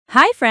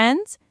Hi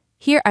friends!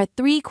 Here are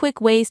 3 quick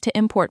ways to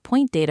import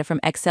point data from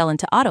Excel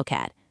into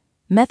AutoCAD.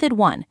 Method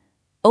 1.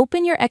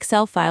 Open your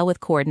Excel file with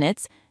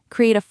coordinates,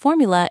 create a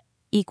formula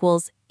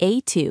equals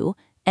A2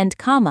 and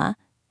comma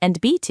and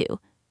B2.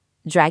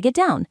 Drag it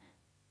down.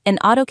 In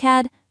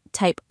AutoCAD,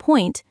 type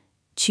point,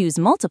 choose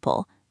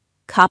multiple,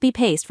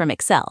 copy-paste from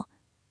Excel.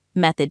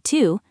 Method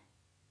 2.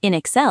 In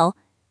Excel,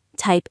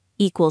 type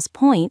equals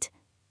point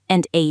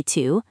and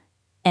A2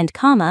 and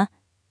comma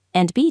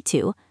and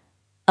B2.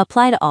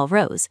 Apply to all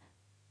rows.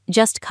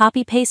 Just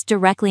copy-paste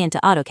directly into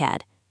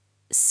AutoCAD.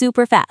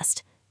 Super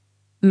fast.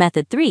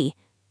 Method 3.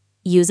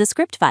 Use a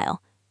script file.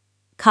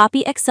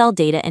 Copy Excel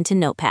data into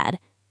Notepad.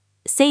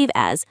 Save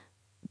as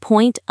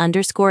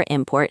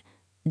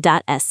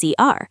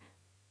point_import.scr.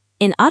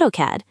 In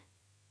AutoCAD,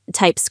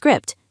 type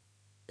script.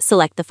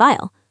 Select the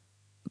file.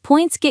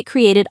 Points get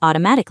created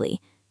automatically.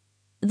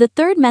 The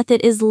third method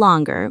is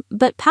longer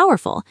but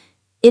powerful.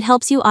 It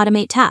helps you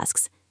automate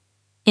tasks.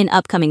 In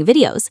upcoming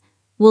videos,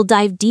 we'll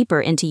dive deeper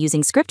into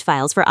using script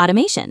files for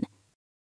automation.